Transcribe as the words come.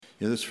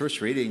This first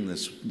reading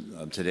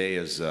today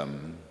is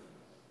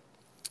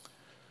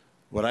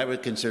what I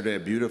would consider a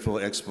beautiful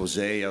expose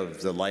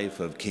of the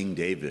life of King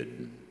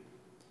David.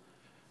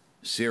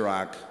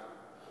 Sirach,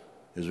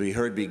 as we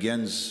heard,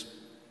 begins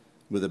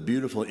with a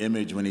beautiful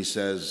image when he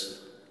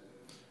says,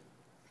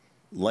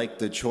 like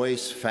the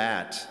choice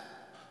fat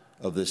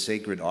of the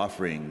sacred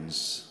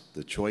offerings,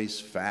 the choice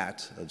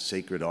fat of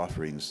sacred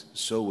offerings,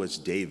 so was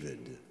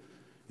David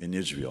in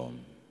Israel.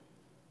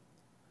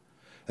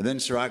 And then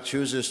Sirach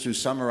chooses to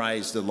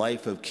summarize the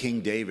life of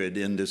King David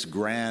in this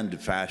grand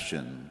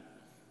fashion.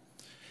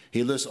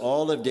 He lists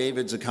all of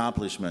David's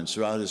accomplishments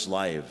throughout his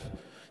life.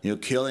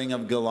 Killing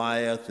of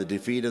Goliath, the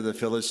defeat of the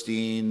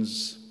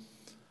Philistines,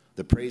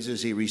 the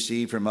praises he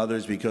received from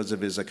others because of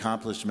his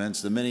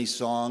accomplishments, the many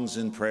songs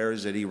and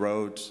prayers that he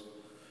wrote.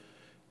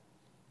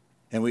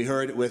 And we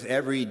heard with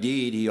every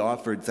deed he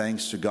offered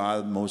thanks to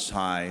God Most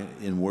High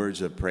in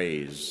words of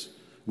praise.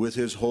 With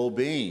his whole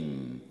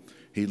being,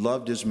 he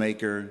loved his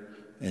Maker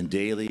and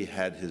daily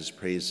had his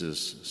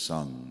praises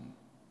sung.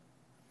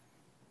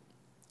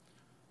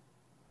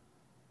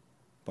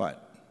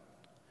 But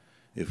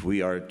if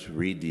we are to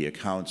read the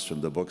accounts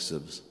from the books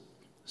of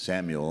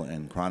Samuel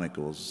and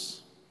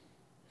Chronicles,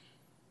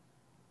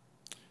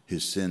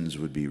 his sins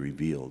would be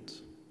revealed.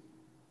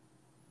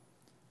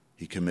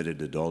 He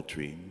committed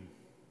adultery.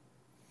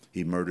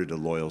 He murdered a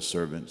loyal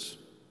servant.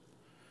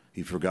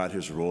 He forgot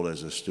his role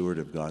as a steward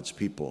of God's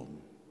people.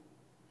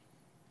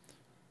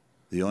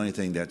 The only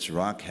thing that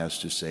Sirach has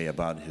to say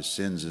about his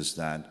sins is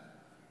that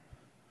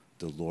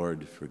the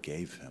Lord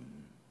forgave him.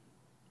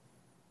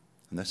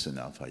 And that's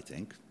enough, I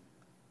think.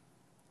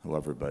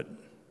 However, but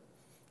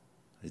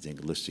I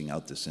think listing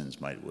out the sins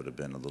would have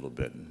been a little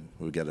bit,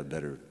 we get a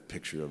better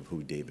picture of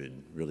who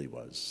David really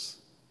was.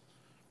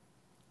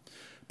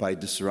 By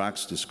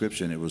Sirach's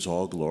description, it was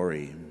all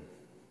glory.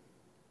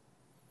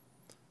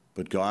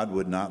 But God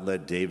would not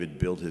let David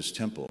build his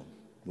temple,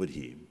 would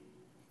he?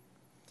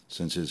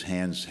 Since his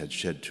hands had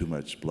shed too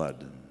much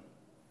blood.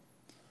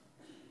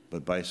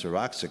 But by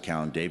Sirach's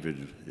account,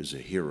 David is a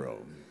hero.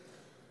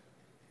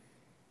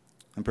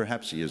 And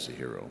perhaps he is a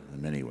hero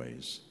in many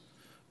ways,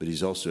 but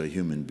he's also a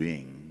human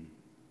being,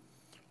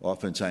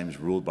 oftentimes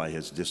ruled by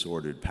his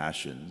disordered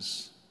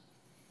passions,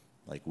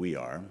 like we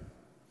are,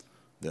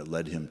 that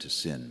led him to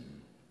sin.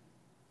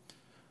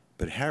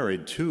 But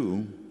Herod,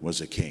 too,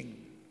 was a king,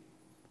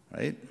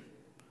 right?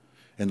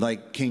 And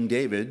like King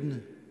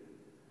David,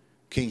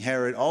 King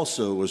Herod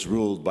also was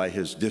ruled by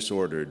his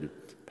disordered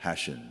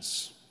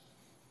passions.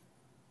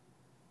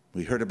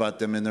 We heard about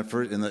them in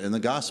the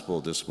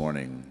gospel this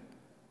morning.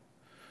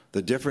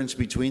 The difference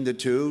between the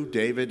two,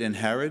 David and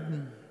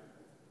Herod.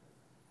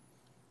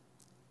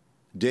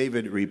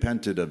 David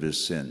repented of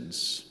his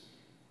sins.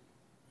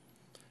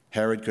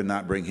 Herod could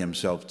not bring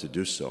himself to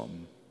do so.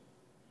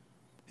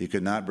 He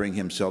could not bring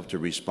himself to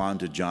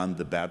respond to John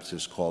the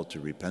Baptist's call to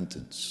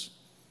repentance.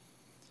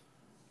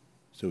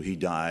 So he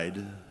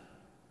died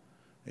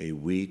a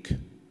weak,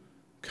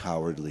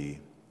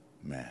 cowardly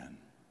man.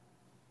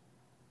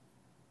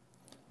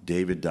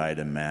 David died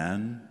a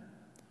man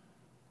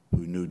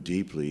who knew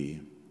deeply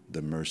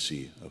the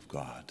mercy of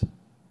God.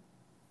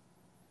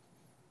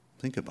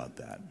 Think about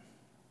that.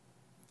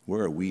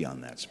 Where are we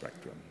on that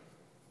spectrum,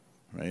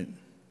 right?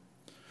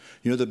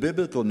 The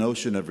biblical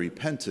notion of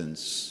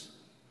repentance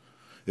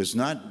is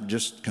not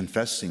just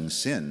confessing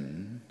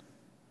sin,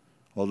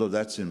 although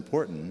that's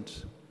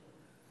important,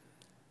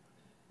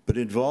 but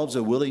it involves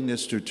a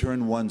willingness to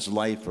turn one's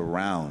life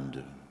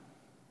around,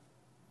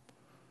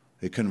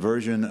 a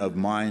conversion of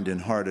mind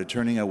and heart, a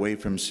turning away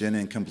from sin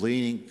and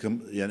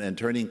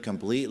turning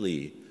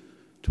completely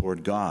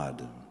toward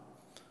God,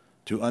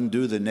 to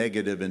undo the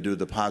negative and do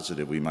the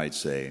positive, we might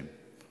say,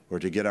 or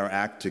to get our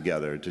act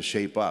together, to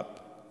shape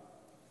up.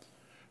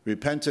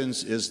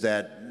 Repentance is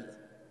that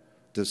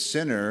the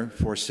sinner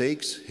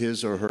forsakes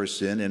his or her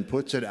sin and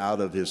puts it out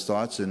of his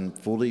thoughts and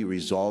fully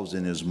resolves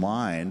in his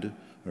mind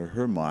or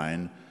her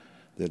mind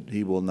that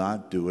he will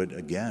not do it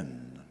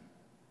again.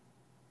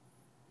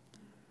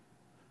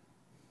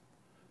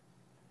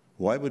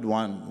 Why would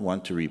one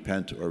want to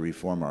repent or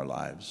reform our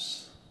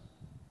lives?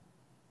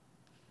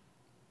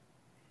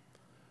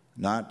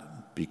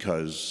 Not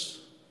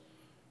because,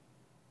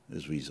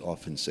 as we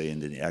often say in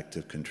the act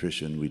of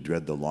contrition, we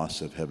dread the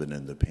loss of heaven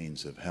and the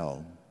pains of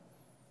hell,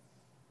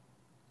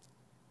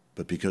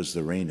 but because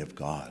the reign of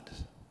God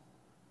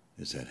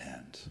is at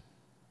hand.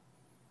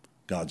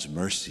 God's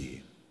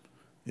mercy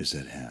is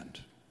at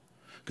hand.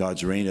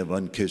 God's reign of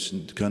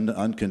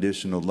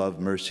unconditional love,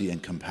 mercy,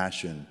 and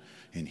compassion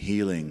and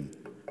healing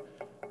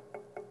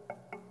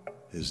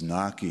is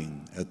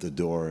knocking at the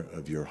door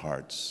of your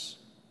hearts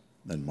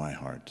and my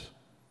heart.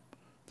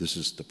 This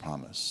is the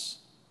promise.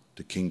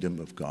 The kingdom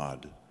of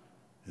God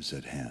is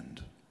at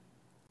hand.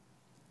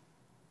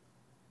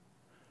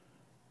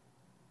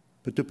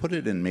 But to put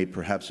it in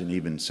perhaps an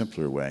even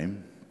simpler way,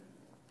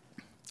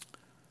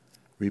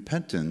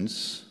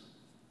 repentance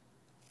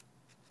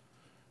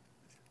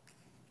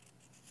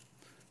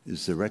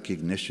is the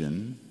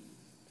recognition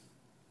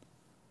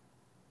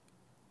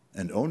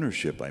and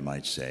ownership, I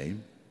might say,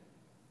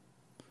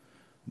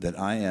 that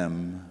I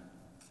am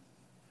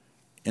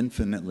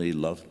infinitely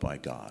loved by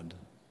God,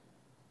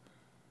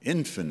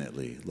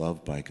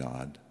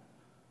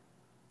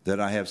 that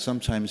I have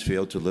sometimes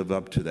failed to live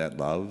up to that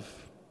love,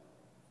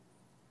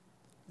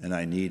 and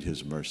I need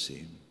his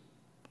mercy.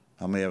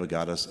 How many of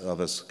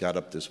us got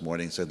up this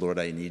morning and said, Lord,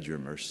 I need your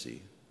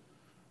mercy,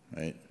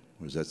 right?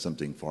 Or is that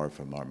something far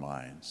from our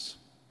minds?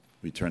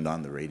 We turned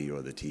on the radio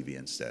or the TV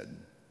instead.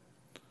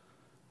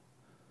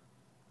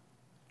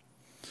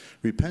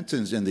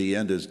 Repentance in the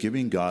end is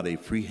giving God a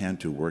free hand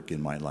to work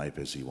in my life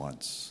as he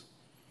wants.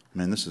 I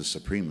mean, this is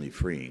supremely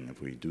freeing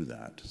if we do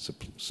that.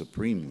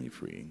 Supremely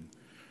freeing.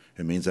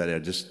 It means that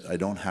I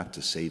don't have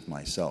to save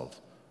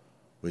myself,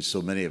 which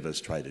so many of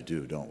us try to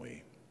do, don't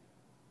we?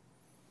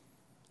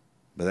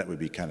 But that would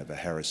be kind of a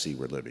heresy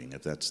we're living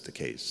if that's the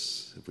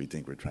case, if we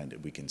think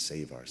we can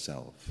save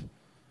ourselves.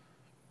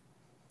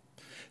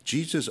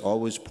 Jesus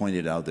always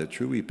pointed out that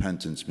true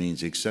repentance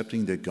means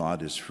accepting that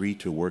God is free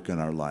to work in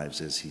our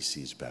lives as he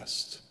sees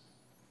best.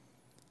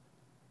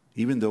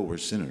 Even though we're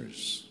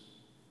sinners,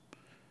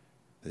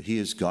 that he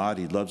is God,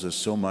 he loves us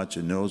so much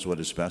and knows what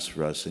is best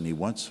for us, and he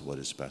wants what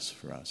is best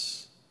for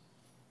us.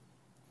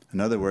 In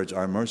other words,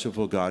 our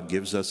merciful God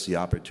gives us the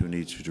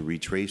opportunity to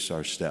retrace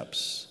our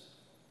steps.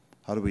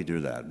 How do we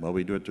do that? Well,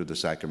 we do it through the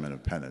sacrament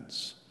of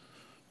penance.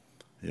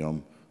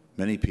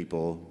 Many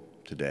people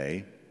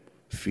today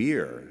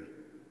fear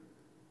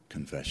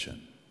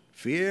confession.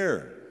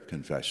 Fear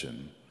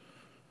confession.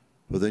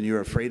 Well, then you're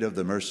afraid of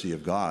the mercy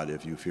of God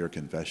if you fear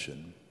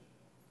confession.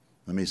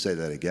 Let me say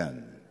that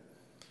again.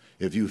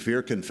 If you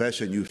fear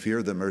confession, you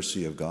fear the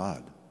mercy of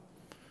God.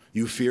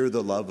 You fear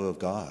the love of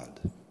God,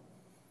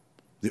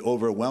 the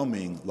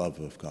overwhelming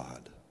love of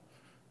God.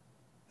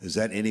 Is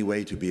that any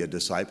way to be a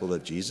disciple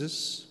of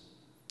Jesus?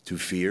 To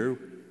fear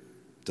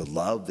the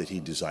love that he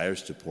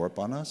desires to pour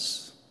upon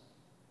us?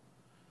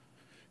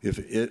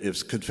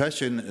 If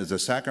confession is a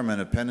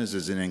sacrament of penance,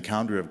 is an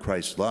encounter of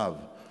Christ's love,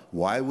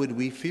 why would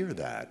we fear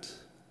that?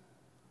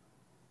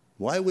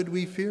 Why would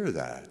we fear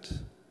that?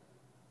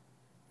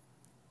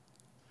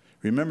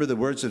 Remember the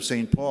words of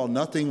St. Paul,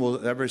 nothing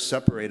will ever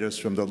separate us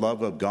from the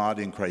love of God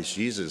in Christ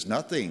Jesus.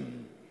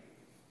 Nothing.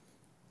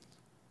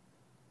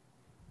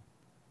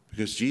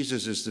 Because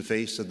Jesus is the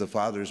face of the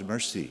Father's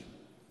mercy.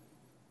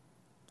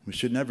 We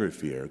should never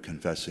fear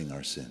confessing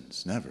our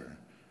sins. Never.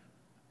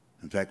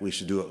 In fact, we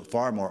should do it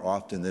far more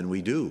often than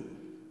we do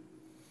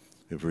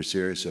if we're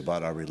serious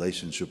about our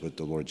relationship with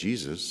the Lord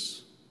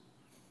Jesus.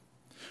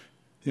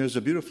 There's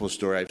a beautiful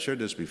story. I've shared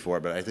this before,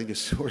 but I think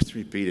it's worth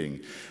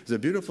repeating. There's a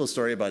beautiful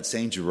story about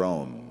St.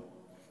 Jerome.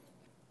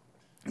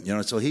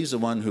 So he's the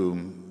one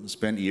who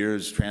spent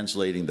years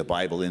translating the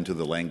Bible into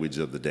the language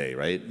of the day,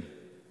 right?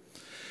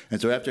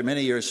 And so after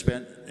many years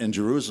spent in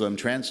Jerusalem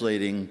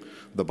translating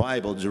the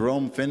Bible,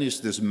 Jerome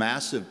finished this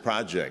massive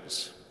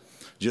project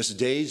just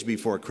days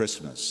before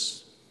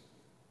Christmas.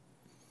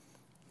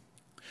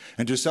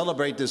 And to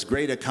celebrate this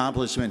great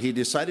accomplishment, he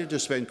decided to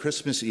spend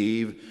Christmas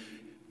Eve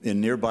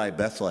in nearby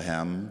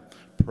Bethlehem,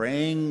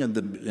 praying in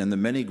the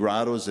many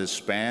grottos that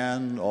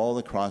span all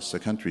across the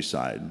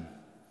countryside.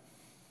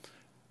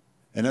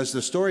 And as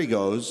the story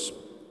goes,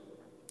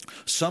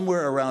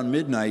 somewhere around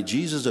midnight,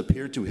 Jesus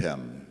appeared to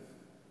him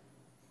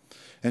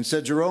and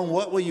said, Jerome,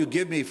 what will you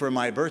give me for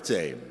my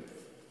birthday?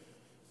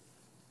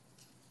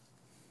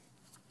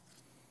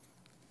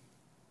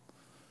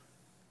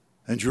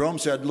 And Jerome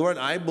said, Lord,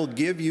 I will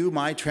give you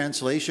my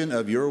translation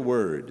of your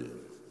word.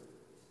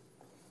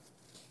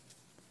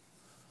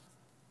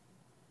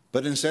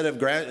 But instead of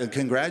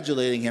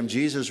congratulating him,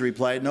 Jesus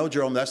replied, no,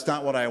 Jerome, that's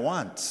not what I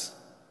want.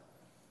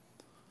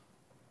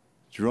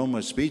 Jerome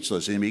was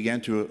speechless and he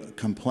began to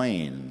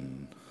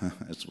complain,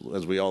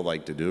 as we all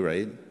like to do,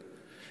 right?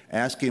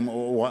 Ask him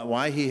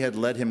why he had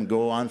let him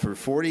go on for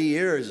 40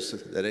 years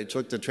that it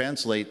took to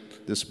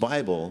translate this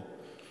Bible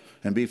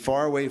and be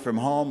far away from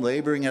home,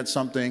 laboring at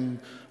something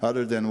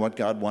other than what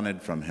God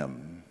wanted from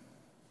him.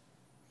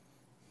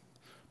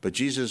 But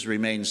Jesus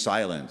remained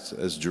silent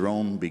as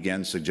Jerome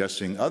began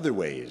suggesting other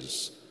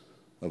ways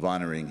of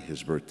honoring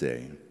his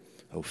birthday.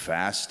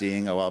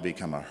 Fasting, I'll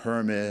become a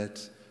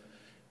hermit,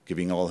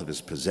 giving all of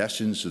his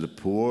possessions to the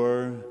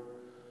poor.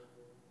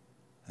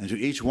 And to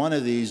each one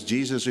of these,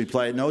 Jesus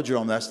replied, no,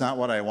 Jerome, that's not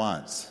what I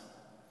want.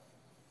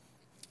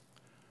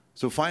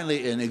 So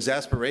finally, in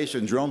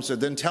exasperation, Jerome said,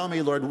 then tell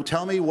me, Lord,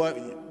 tell me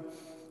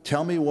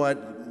what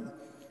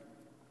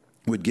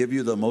would give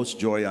you the most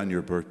joy on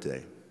your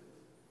birthday,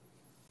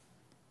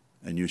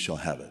 and you shall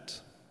have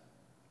it.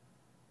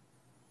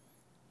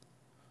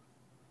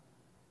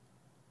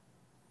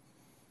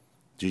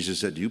 Jesus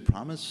said, do you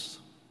promise,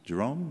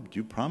 Jerome? Do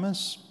you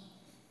promise?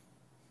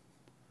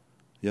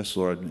 Yes,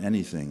 Lord,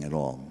 anything at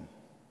all.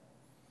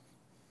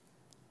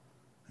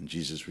 And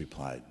Jesus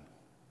replied,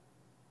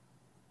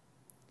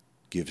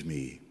 give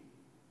me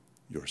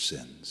your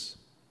sins.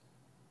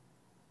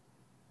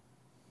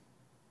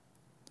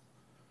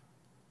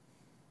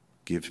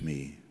 Give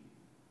me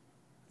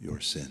your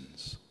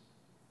sins.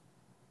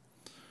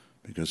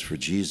 Because for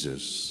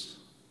Jesus,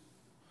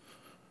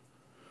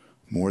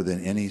 more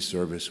than any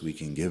service we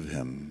can give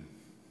him,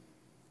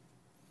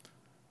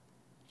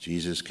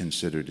 Jesus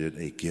considered it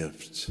a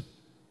gift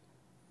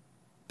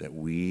that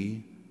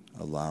we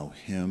allow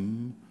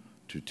him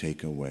to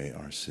take away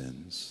our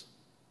sins.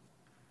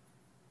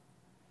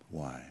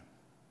 Why?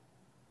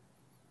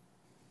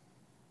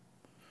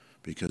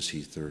 Because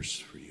he thirsts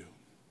for you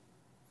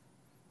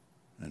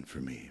and for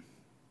me.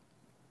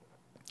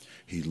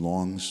 He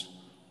longs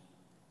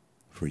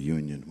for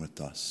union with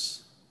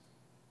us.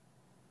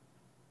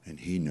 And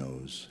he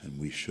knows, and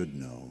we should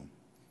know,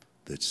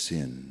 that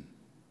sin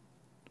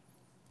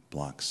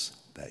blocks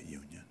that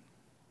union.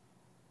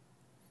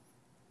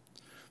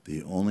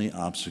 The only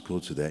obstacle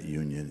to that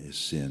union is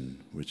sin,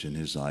 which in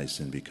his eyes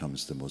then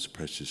becomes the most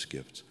precious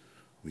gift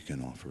we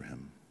can offer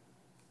him.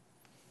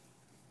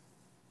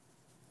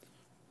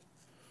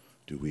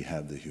 Do we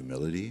have the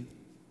humility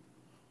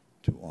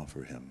to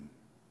offer him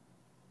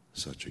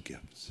such a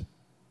gift?